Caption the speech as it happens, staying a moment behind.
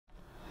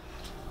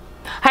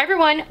Hi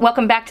everyone,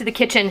 welcome back to the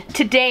kitchen.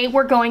 Today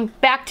we're going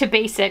back to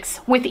basics.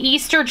 With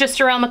Easter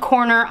just around the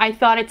corner, I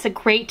thought it's a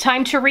great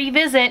time to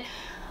revisit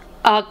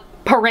a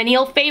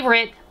perennial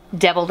favorite,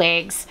 deviled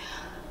eggs.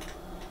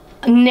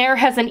 Ne'er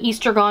has an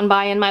Easter gone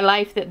by in my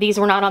life that these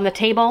were not on the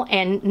table,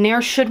 and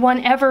ne'er should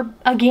one ever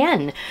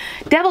again.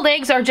 Deviled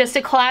eggs are just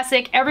a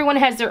classic. Everyone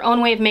has their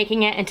own way of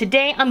making it, and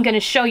today I'm going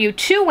to show you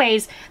 2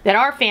 ways that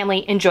our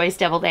family enjoys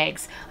deviled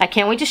eggs. I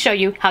can't wait to show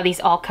you how these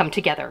all come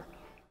together.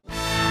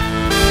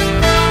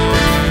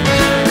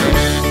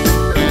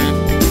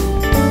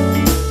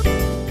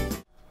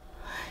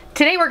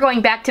 Today we're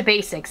going back to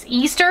basics.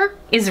 Easter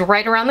is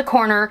right around the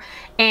corner,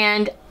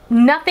 and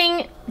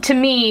nothing to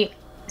me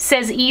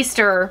says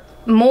Easter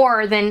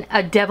more than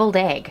a deviled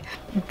egg.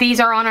 These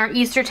are on our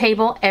Easter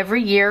table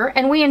every year,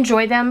 and we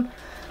enjoy them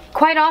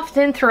quite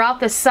often throughout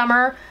the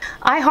summer.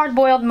 I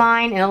hard-boiled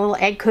mine in a little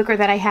egg cooker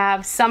that I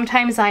have.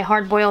 Sometimes I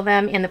hard-boil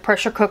them in the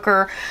pressure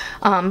cooker,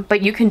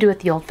 but you can do it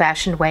the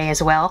old-fashioned way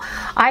as well.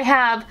 I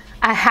have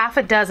a half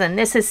a dozen.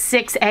 This is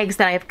 6 eggs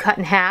that I have cut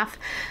in half.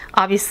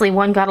 Obviously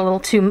one got a little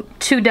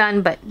too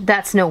done, but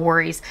that's no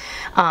worries.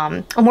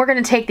 And we're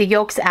going to take the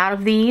yolks out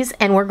of these,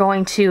 and we're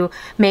going to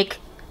make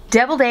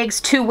deviled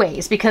eggs 2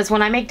 ways, because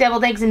when I make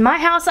deviled eggs in my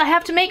house, I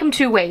have to make them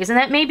 2 ways, and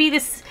that may be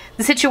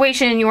the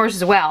situation in yours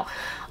as well.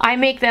 I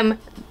make them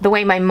the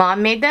way my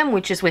mom made them,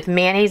 which is with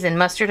mayonnaise and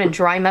mustard and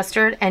dry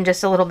mustard and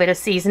just a little bit of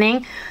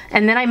seasoning.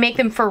 And then I make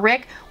them for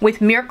Rick with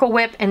Miracle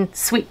Whip and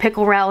sweet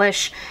pickle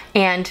relish,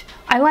 and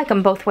I like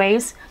them both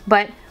ways,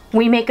 but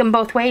we make them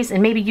both ways,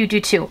 and maybe you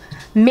do too.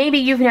 Maybe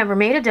you've never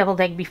made a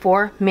deviled egg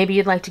before. Maybe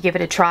you'd like to give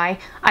it a try.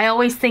 I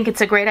always think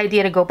it's a great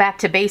idea to go back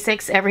to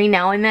basics every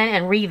now and then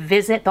and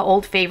revisit the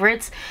old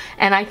favorites,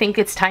 and I think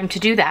it's time to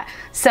do that.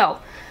 So,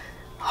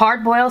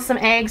 hard boil some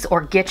eggs,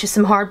 or get you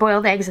some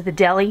hard-boiled eggs at the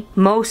deli.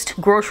 Most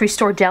grocery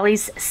store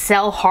delis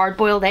sell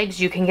hard-boiled eggs.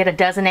 You can get a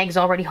dozen eggs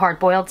already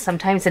hard-boiled,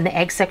 sometimes in the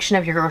egg section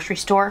of your grocery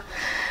store.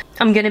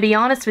 I'm gonna be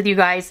honest with you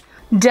guys.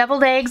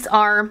 Deviled eggs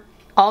are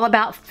all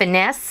about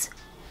finesse,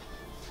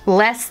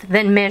 less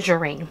than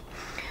measuring.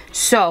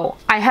 So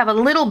I have a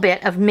little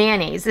bit of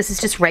mayonnaise. This is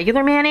just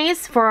regular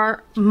mayonnaise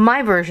for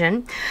my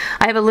version.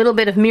 I have a little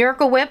bit of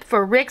Miracle Whip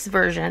for Rick's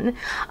version.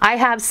 I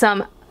have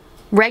some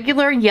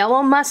regular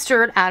yellow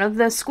mustard out of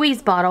the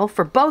squeeze bottle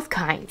for both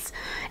kinds.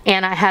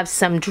 And I have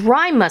some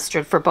dry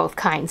mustard for both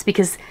kinds,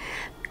 because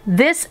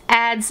this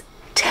adds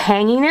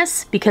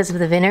tanginess because of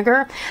the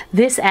vinegar.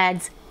 This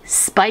adds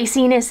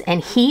spiciness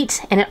and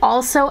heat, and it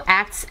also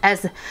acts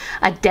as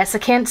a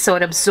desiccant, so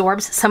it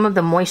absorbs some of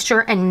the moisture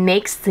and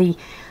makes the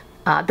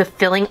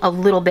filling a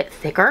little bit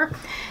thicker.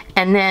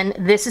 And then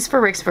this is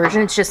for Rick's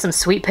version. It's just some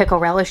sweet pickle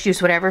relish.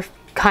 Use whatever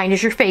kind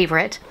is your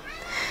favorite.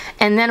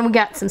 And then we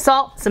got some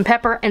salt, some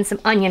pepper, and some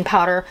onion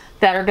powder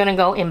that are gonna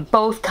go in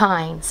both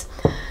kinds.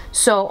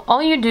 So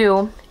all you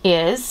do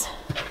is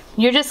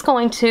you're just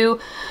going to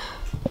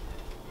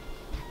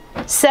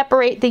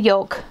separate the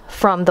yolk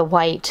from the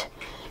white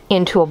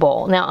into a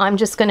bowl. Now I'm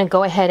just going to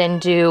go ahead and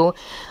do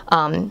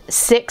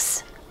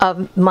 6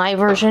 of my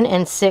version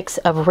and 6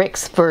 of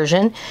Rick's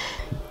version.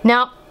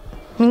 Now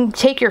you can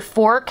take your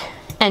fork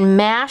and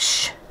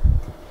mash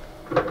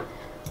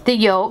the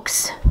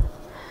yolks.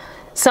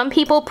 Some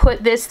people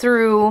put this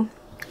through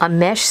a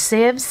mesh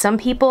sieve. Some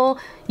people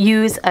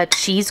use a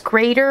cheese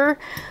grater.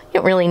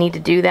 You don't really need to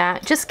do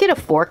that. Just get a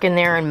fork in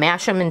there and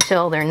mash them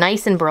until they're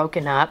nice and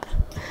broken up.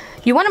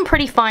 You want them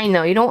pretty fine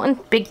though. You don't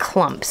want big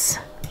clumps.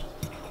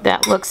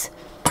 That looks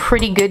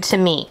pretty good to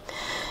me.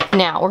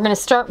 Now we're going to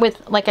start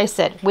with, like I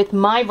said, with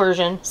my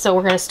version. So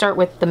we're going to start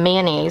with the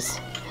mayonnaise.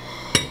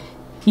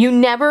 You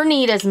never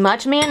need as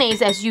much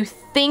mayonnaise as you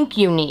think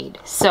you need.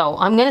 So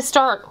I'm going to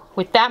start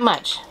with that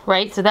much,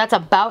 right? So that's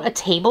about a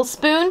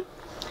tablespoon.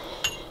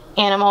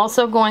 And I'm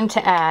also going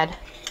to add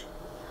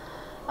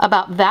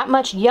about that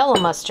much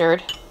yellow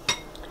mustard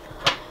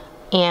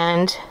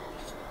and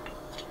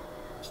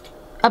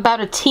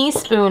about a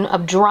teaspoon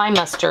of dry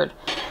mustard.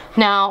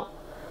 Now,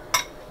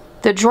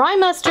 the dry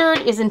mustard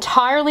is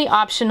entirely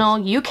optional.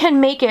 You can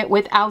make it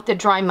without the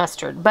dry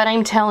mustard, but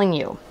I'm telling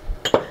you,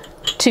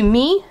 to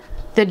me,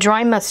 the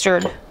dry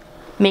mustard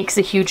makes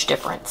a huge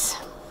difference.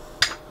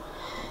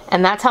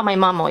 And that's how my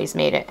mom always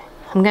made it.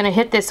 I'm gonna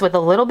hit this with a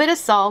little bit of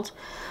salt.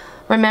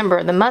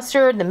 Remember, the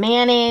mustard, the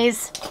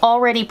mayonnaise,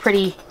 already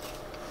pretty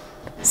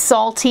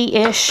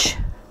salty-ish,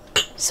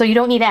 so you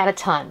don't need to add a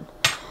ton.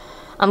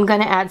 I'm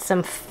gonna add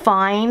some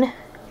fine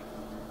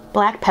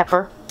black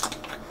pepper.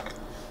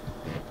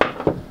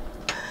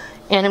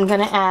 And I'm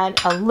gonna add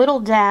a little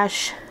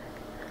dash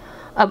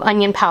of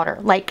onion powder,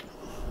 like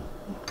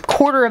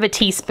 1/4 of a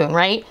teaspoon,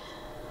 right?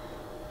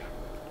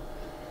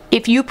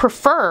 If you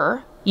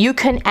prefer, you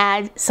can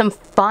add some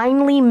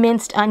finely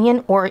minced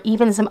onion, or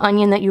even some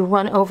onion that you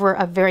run over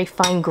a very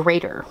fine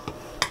grater.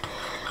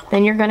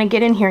 Then you're gonna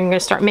get in here and you're gonna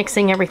start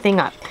mixing everything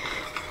up.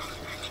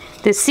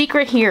 The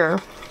secret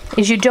here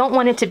is you don't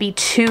want it to be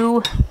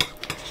too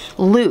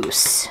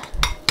loose.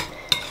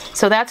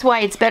 So that's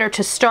why it's better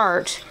to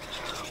start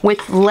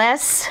with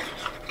less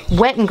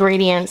wet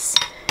ingredients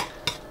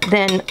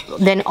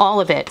than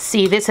all of it.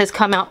 See, this has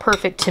come out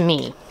perfect to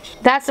me.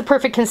 That's the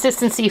perfect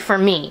consistency for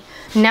me.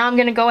 Now I'm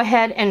gonna go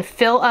ahead and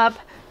fill up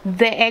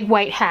the egg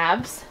white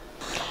halves.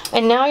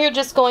 And now you're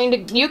just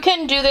going to, you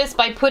can do this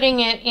by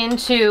putting it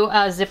into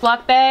a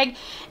Ziploc bag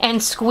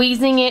and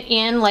squeezing it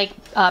in like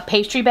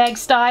pastry bag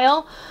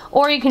style,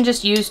 or you can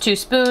just use 2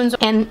 spoons.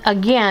 And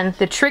again,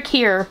 the trick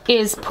here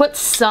is put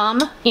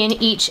some in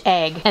each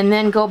egg and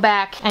then go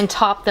back and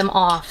top them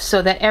off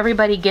so that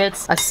everybody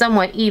gets a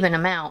somewhat even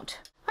amount.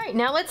 All right,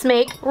 now let's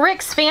make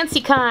Rick's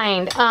fancy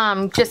kind.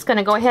 Just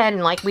gonna go ahead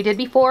and, like we did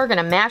before,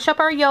 gonna mash up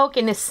our yolk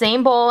in this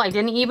same bowl. I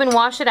didn't even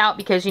wash it out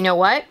because you know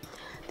what?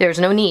 There's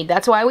no need.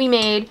 That's why we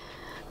made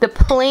the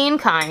plain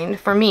kind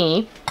for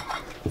me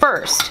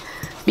first,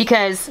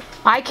 because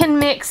I can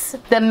mix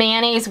the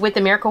mayonnaise with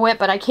the Miracle Whip,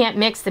 but I can't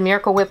mix the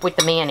Miracle Whip with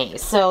the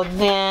mayonnaise. So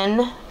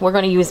then we're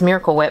gonna use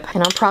Miracle Whip,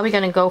 and I'm probably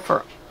gonna go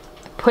for,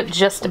 put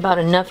just about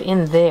enough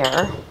in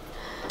there.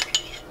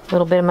 A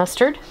little bit of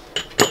mustard,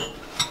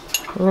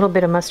 a little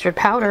bit of mustard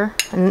powder,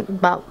 and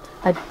about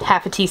a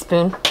half a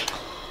teaspoon.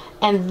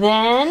 And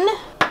then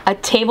a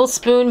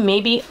tablespoon,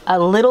 maybe a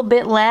little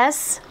bit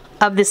less,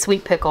 of the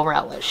sweet pickle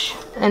relish.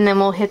 And then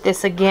we'll hit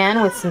this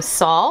again with some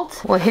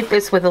salt. We'll hit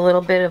this with a little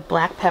bit of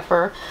black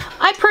pepper.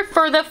 I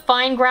prefer the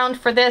fine ground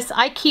for this.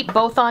 I keep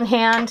both on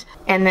hand.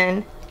 And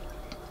then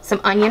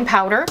some onion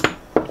powder.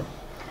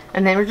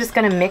 And then we're just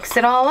gonna mix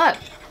it all up.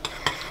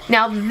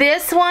 Now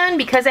this one,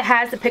 because it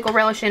has the pickle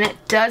relish in it,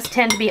 does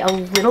tend to be a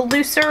little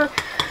looser,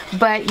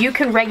 but you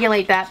can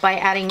regulate that by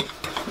adding,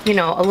 you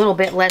know, a little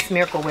bit less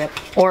Miracle Whip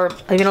or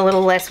even a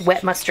little less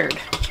wet mustard.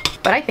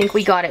 But I think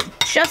we got it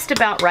just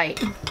about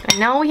right. And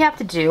now all we have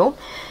to do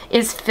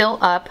is fill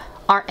up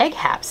our egg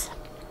halves.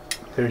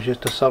 There's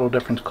just a subtle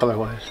difference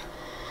color-wise.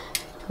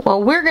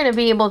 Well, we're gonna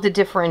be able to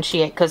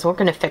differentiate because we're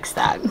gonna fix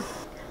that.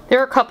 There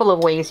are a couple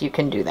of ways you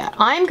can do that.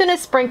 I'm gonna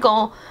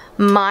sprinkle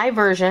my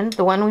version,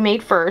 the one we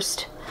made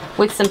first,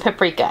 with some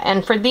paprika.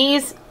 And for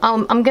these,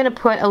 I'm gonna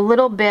put a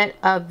little bit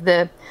of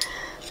the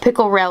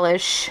pickle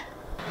relish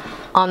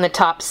on the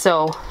top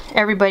so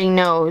everybody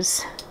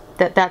knows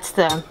that that's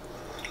the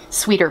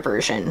sweeter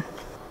version.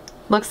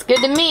 Looks good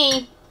to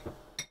me.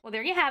 Well,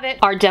 there you have it.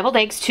 Our deviled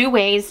eggs 2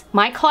 ways.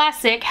 My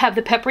classic have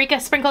the paprika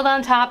sprinkled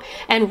on top,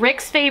 and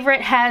Rick's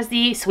favorite has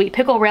the sweet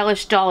pickle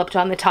relish dolloped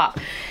on the top.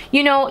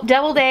 You know,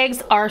 deviled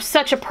eggs are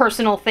such a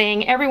personal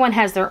thing. Everyone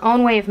has their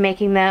own way of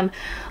making them.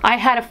 I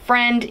had a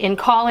friend in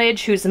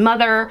college whose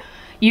mother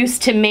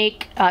used to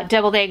make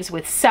deviled eggs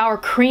with sour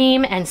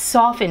cream and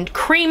softened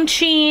cream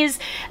cheese,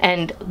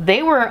 and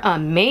they were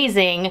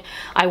amazing.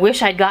 I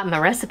wish I'd gotten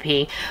the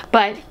recipe,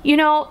 but you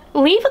know,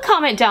 leave a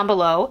comment down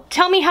below.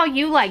 Tell me how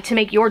you like to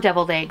make your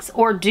deviled eggs,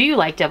 or do you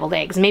like deviled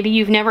eggs? Maybe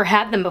you've never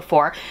had them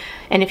before,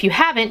 and if you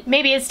haven't,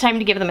 maybe it's time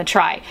to give them a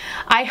try.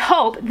 I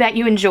hope that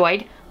you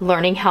enjoyed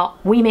learning how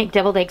we make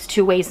deviled eggs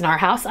 2 ways in our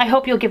house. I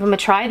hope you'll give them a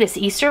try this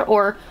Easter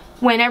or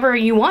whenever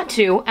you want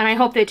to, and I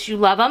hope that you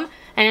love them.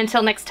 And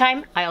until next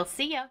time, I'll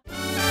see ya.